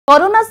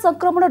Corona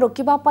संक्रमण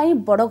रोकवा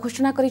बड़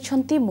घोषणा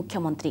करिसेंती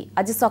मुख्यमंत्री।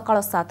 आज सकाळ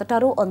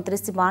 7टारू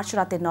 29 मार्च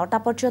राति 9टा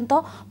पर्यंत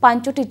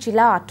 5टी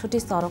जिला 8टी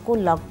सहर को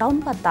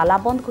लॉकडाउन व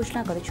तालाबंद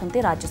घोषणा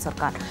करिसेंती राज्य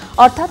सरकार।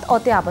 अर्थात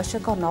अति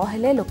आवश्यक न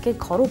हेले लोके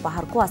घर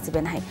बाहर को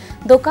आसिबे नाही।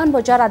 दुकान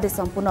बजार आदि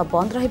संपूर्ण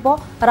बंद रहिबो।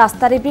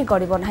 रास्ता रे भी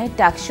गड़िबो नाही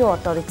टैक्सी और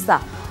ऑटो रिक्शा।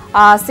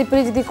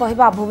 सिपरी जदि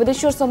कहबा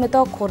भुवनेश्वर समेत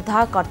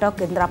खोर्धा, कटक,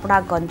 केन्द्रापड़ा,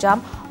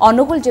 गंजाम,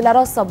 अनुगुल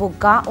जिलार सबु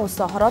गाँ और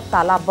सहर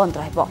ताला बंद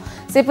रहिबो।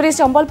 सिपरी,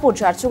 संबलपुर,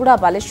 झारसुगुड़ा,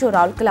 बालेश्वर,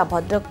 राउरकेला,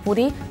 भद्रक,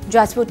 पुरी,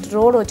 जाजपुर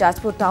रोड और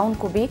जाजपुर टाउन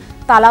को भी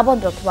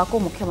तालाबंद रखा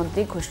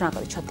मुख्यमंत्री घोषणा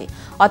कर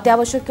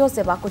अत्यावश्यक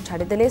सेवा को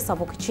छाड़देले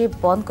सबकि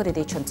बंद कर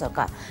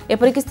सरकार।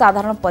 एपरिक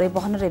साधारण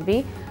परिवहन में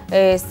भी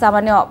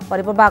सामान्य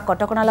परिबा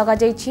कटकणा लग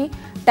जाइछि।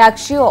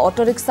 टैक्सी और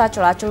ऑटो रिक्शा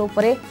चलाचल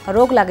उपरे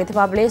रोक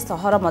लागिथिबा बेले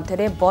सहर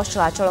मध्य बस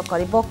चलाचल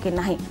करिबो कि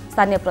नाही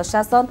स्थानीय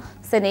प्रशासन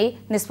से नहीं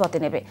निष्पत्ति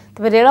नेबे।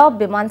 तबे रेल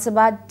विमान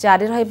सेवा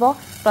जारी रहिबो।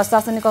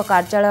 प्रशासनिक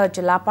कार्यालय,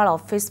 जिलापाल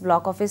ऑफिस,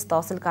 ब्लॉक ऑफिस,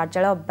 तहसील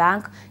कार्यालय,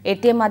 बैंक,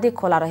 एटीएम आदि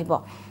खोला रहिबो।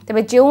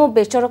 तबे जो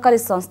बेसरकारी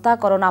संस्था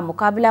कोरोना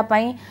मुकाबला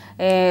पई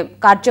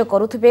कार्य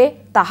करुथिबे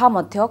ताहा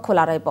मध्य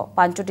खोला रहिबो।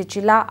 5टी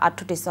जिला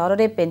 8टी सहर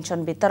रे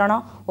पेंशन वितरण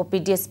और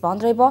पीडीएस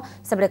बंद रहिबो।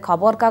 सेबरे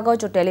खबर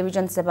कागज और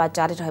टेलीविजन सेवा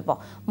जारी रहिबो।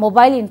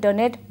 मोबाइल,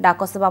 इंटरनेट,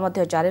 डाक सेवा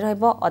मध्य जारी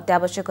रहिबो।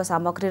 अत्यावश्यक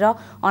सामग्रीर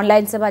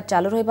ऑनलाइन सेवा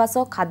चालू रहिबा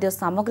सह खाद्य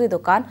सामग्री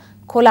दुकान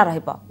खोला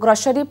रहिबो।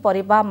 ग्रोसरी,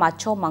 परिबा,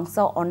 माछ, मांस,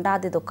 अंडा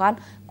आदि दुकान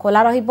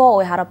खोला रहिबो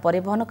और यार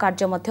परिवहन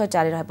कार्य मध्य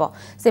जारी रहिबो।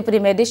 सेपरि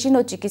मेडिसिन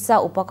और चिकित्सा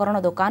उपकरण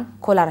दुकान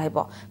खोला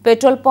रहिबो।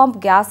 पेट्रोल पंप,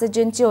 गैस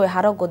एजेंसी और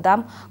यार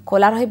गोदाम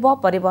खोला रहिबो।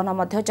 परिवहन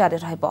मध्य जारी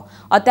रहिबो।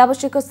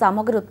 अत्यावश्यक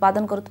सामग्री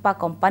उत्पादन करुवा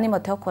कंपनी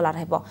मध्य खोला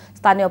रहिबो।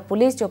 स्थानीय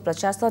पुलिस और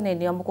प्रशासन ए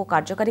नियम को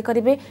कार्यकारी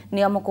करिवे।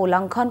 नियम को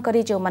उल्लंघन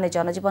करी जो माने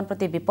जनजीवन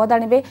प्रति विपद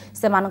आनिबे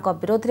सेमानक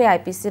विरोध रे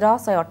आईपीसी रो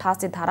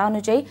 188 धारा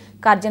अनुसार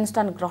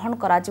कार्यानुष्ठान ग्रहण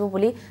कराजिबो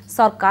बोली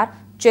सरकार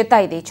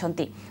चेताई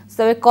देइछंती।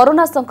 से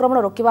कोरोना संक्रमण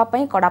रोकवा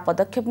कड़ा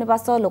पदक्षेप नेबा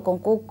सह लोकों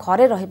को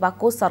घरे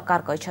रहिबाकू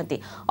सरकार कहिछंती।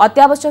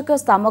 अत्यावश्यक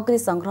सामग्री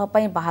संग्रह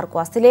पई बाहर को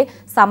आसिले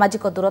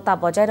सामाजिक दूरता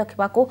बजाय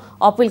रखिबाकू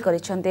अपील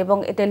करिछंती।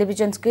 एवं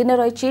टेलीविजन स्क्रीन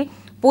रहिछि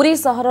पुरी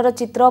सहरर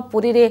चित्र।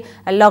 पुरी रे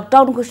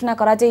लॉकडाउन घोषणा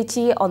करा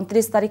जाइछि।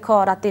 29 तारिख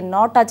राति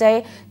 9टा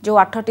जाए जो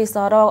 8टी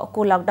सहर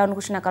को लॉकडाउन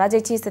घोषणा करा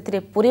जाइछि सेथिरे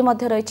पुरी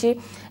मध्य रहिछि।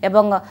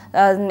 एवं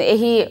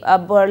एही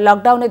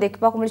लॉकडाउन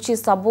देखिबाकू मिलिछि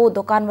सबु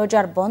दुकान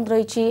बाजार बंद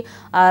रहिछि।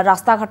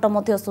 रास्ता घाट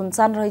मध्य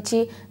सुनसान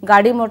रहिछि।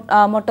 गाड़ी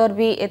मोटर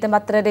भी एते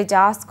मात्रा रे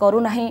जांच करू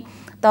नाही।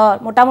 तो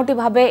मोटामोटी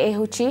भाबे ए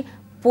होछि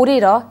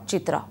पुरीर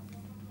चित्र।